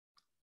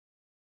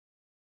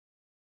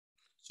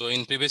So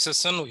in previous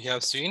session, we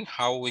have seen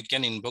how we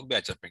can invoke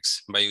batch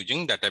apex by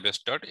using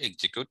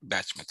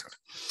Database.executeBatch method.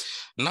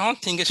 Now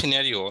think a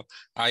scenario,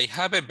 I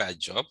have a batch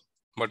job,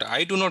 but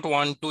I do not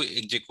want to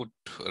execute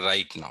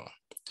right now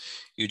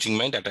using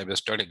my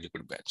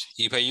Database.executeBatch.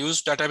 If I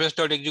use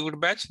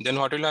Database.executeBatch, then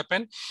what will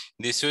happen?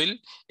 This will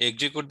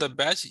execute the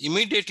batch.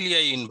 Immediately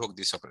I invoke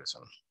this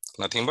operation.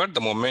 Nothing but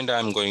the moment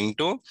I'm going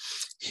to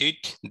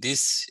hit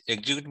this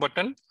execute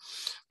button,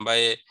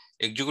 by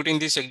executing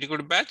this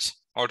execute batch,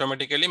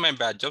 automatically my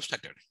batch job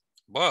started.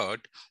 But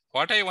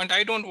what I want,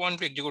 I don't want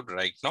to execute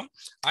right now.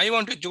 I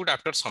want to execute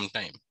after some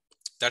time.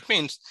 That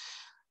means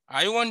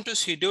I want to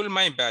schedule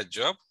my batch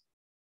job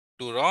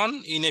to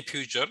run in a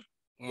future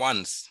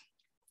once.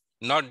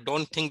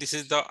 Don't think this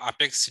is the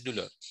Apex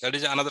scheduler. That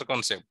is another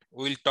concept.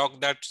 We'll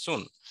talk that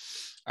soon.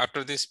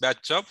 After this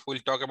batch job, we'll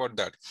talk about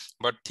that.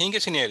 But think a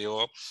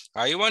scenario,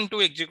 I want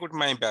to execute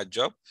my batch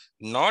job,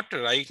 not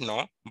right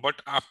now,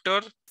 but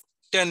after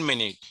 10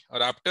 minutes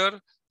or after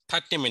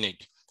 30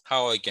 minutes,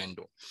 how I can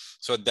do.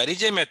 So there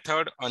is a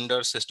method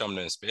under system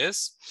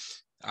namespace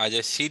as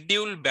a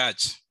schedule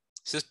batch,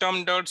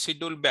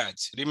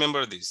 System.scheduleBatch.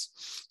 Remember this,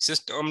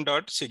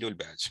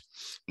 System.scheduleBatch.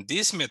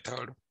 This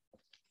method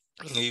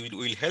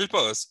will help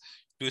us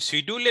to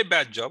schedule a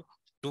batch job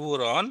to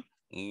run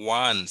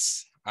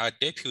once at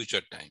a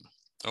future time.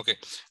 Okay,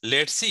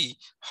 let's see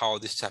how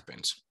this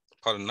happens.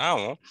 For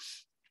now,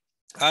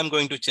 I'm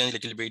going to change a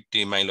little bit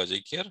my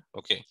logic here.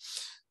 Okay,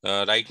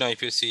 right now,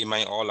 if you see,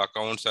 my all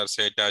accounts are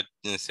set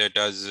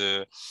as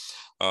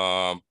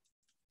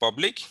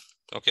public.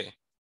 Okay,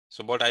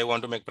 so but I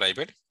want to make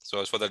private,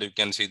 so that you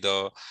can see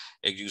the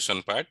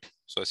execution part.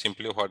 So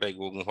simply what I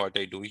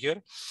do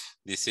here,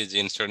 this is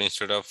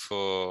instead of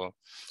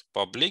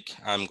public,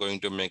 I'm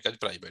going to make it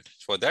private.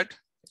 For that,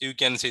 you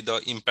can see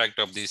the impact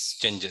of these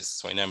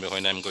changes when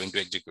I'm going to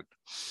execute.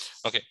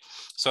 Okay,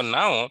 so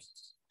now,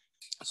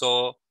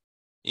 so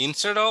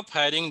instead of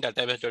hiring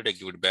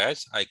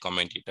Database.executeBatch, I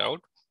comment it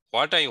out.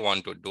 What I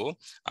want to do,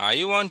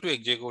 I want to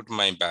execute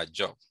my batch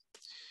job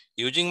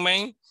using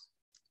my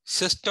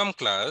system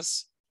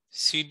class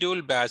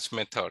schedule batch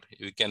method.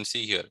 You can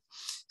see here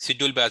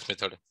schedule batch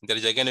method. There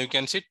is, again, you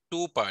can see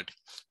two part.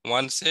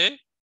 One, say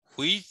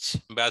which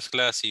batch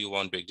class you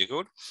want to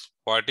execute,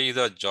 what is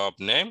the job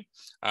name,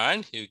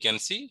 and you can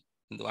see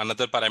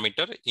another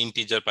parameter,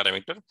 integer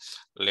parameter.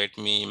 Let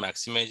me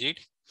maximize it.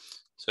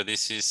 So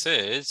this is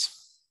says,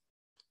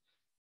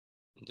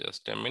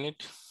 just a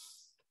minute.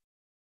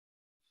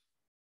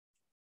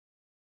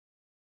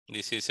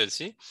 This is, let's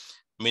see,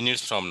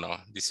 minutes from now.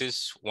 This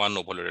is one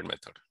overloaded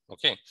method.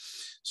 Okay.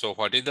 So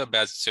what is the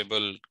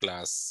batchable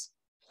class?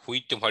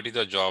 What is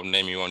the job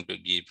name you want to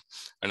give?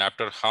 And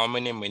after how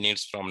many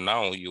minutes from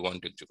now you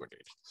want to execute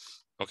it?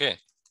 Okay.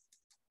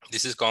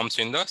 This is comes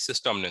in the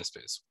system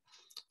namespace.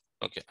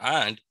 Okay.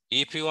 And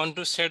if you want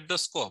to set the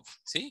scope,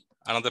 see,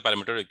 another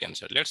parameter you can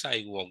set. Let's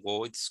I go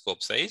with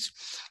scope size.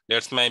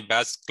 Let's my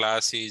batch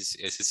class is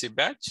SCC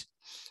batch.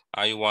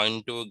 I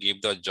want to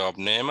give the job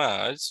name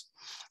as,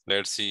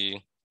 let's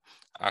see,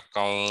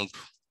 account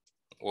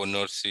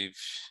ownership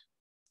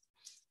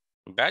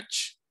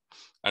batch,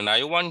 and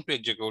I want to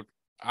execute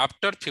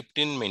after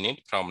 15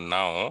 minutes from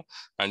now,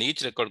 and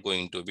each record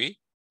going to be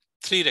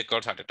 3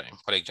 records at a time,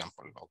 for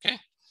example. Okay,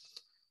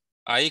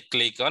 I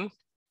click on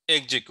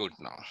execute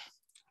now.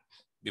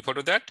 Before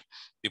I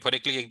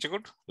click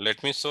execute,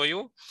 let me show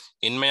you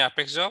in my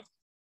Apex job.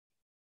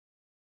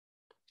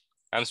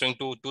 I'm showing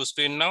two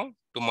screen now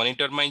to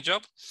monitor my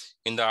job.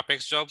 In the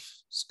Apex job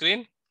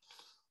screen,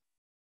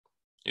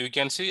 you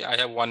can see I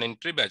have one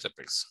entry batch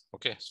Apex.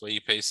 Okay, so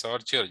if I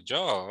search your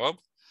job,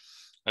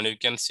 and you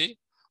can see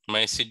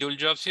my scheduled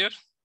jobs here,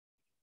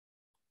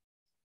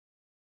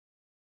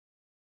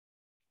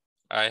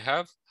 I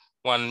have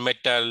one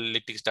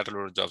Metalytics data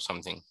loader job,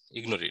 something.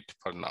 Ignore it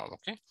for now.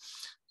 Okay,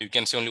 you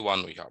can see only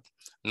one we have.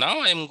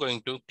 Now I'm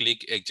going to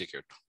click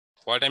execute.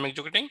 What I'm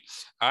executing?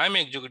 I'm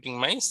executing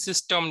my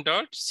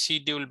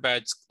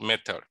System.scheduleBatch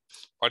method.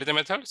 What is the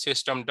method?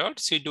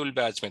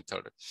 System.scheduleBatch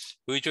method,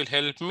 which will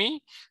help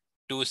me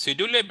to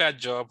schedule a batch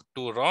job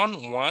to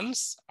run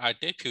once at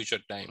a future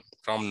time.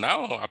 From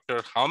now,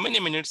 after how many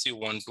minutes you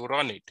want to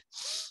run it.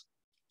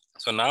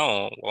 So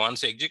now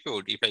once I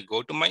execute, if I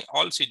go to my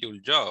all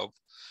scheduled job,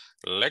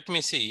 let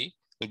me see,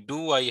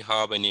 do I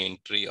have any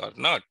entry or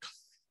not?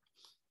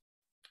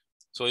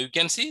 So you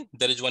can see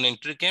there is one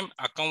entry came,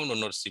 account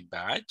ownership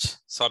batch,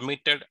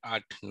 submitted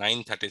at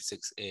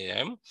 9:36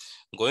 a.m.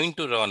 going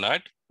to run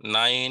at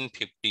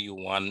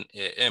 9:51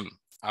 a.m.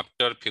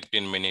 After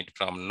 15 minutes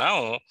from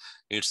now,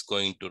 it's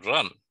going to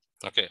run.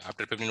 Okay,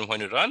 after 15 minutes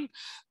when you run,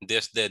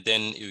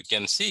 then you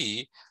can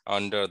see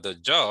under the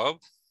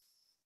job,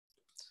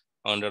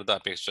 under the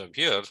Apex job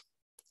here,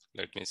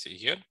 let me see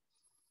here.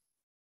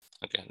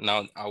 Okay,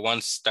 now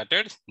once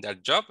started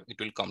that job, it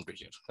will come to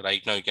here.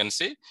 Right now you can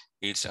see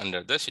it's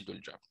under the schedule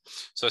job.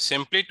 So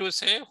simply to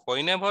say,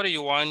 whenever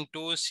you want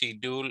to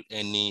schedule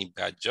any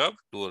batch job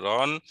to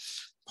run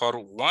for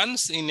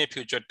once in a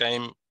future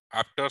time,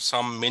 after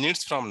some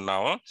minutes from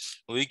now,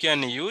 we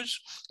can use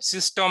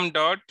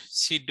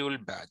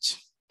System.scheduleBatch.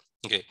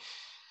 Okay.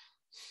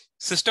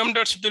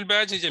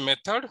 System.scheduleBatch is a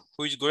method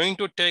which is going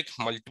to take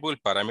multiple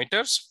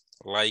parameters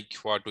like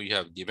what we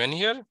have given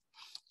here,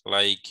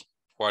 like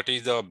what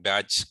is the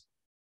batch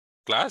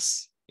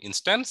class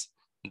instance,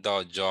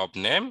 the job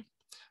name,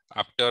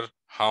 after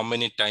how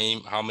many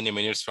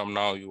minutes from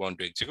now you want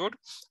to execute,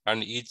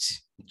 and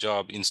each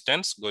job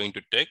instance going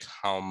to take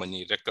how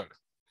many record.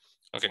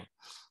 Okay.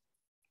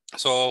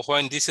 So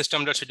when this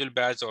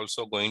System.scheduleBatch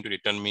also going to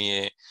return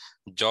me a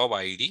job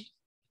ID,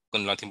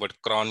 nothing but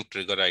cron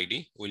trigger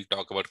ID. We'll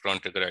talk about cron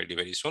trigger ID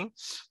very soon.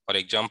 For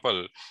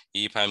example,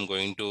 if I'm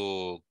going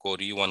to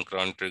query one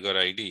cron trigger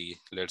ID,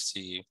 let's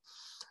see,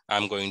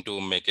 I'm going to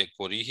make a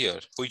query here,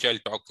 which I'll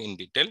talk in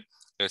detail.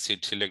 Let's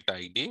hit select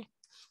ID.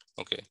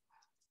 Okay.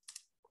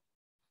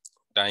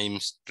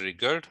 Times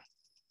triggered.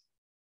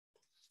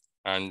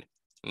 And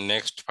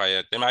next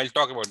fire time. I'll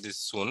talk about this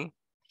soon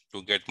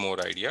to get more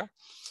idea.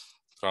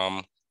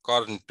 From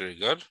current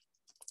trigger,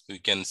 we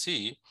can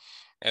see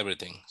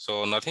everything.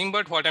 So nothing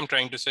but what I'm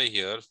trying to say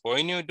here,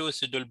 when you do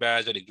schedule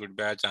batch or execute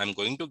batch, I'm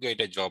going to get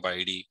a job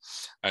ID,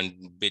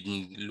 and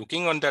been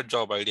looking on that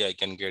job ID, I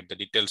can get the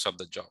details of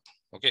the job.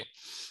 Okay.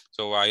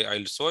 So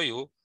I'll show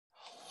you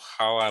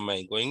how am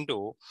I going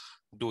to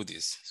do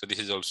this. So this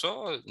is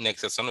also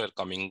next session we're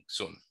coming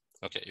soon.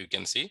 Okay. You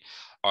can see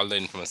all the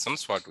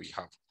informations what we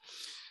have.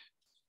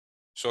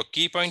 So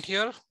key point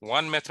here,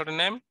 one method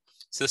name,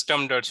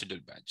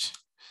 System.scheduleBatch,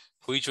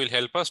 which will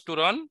help us to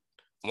run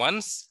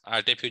once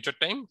at a future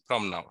time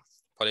from now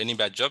for any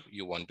batch job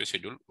you want to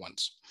schedule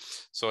once.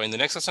 So in the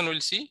next session,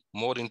 we'll see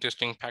more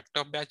interesting fact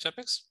of batch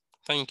Apex.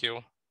 Thank you.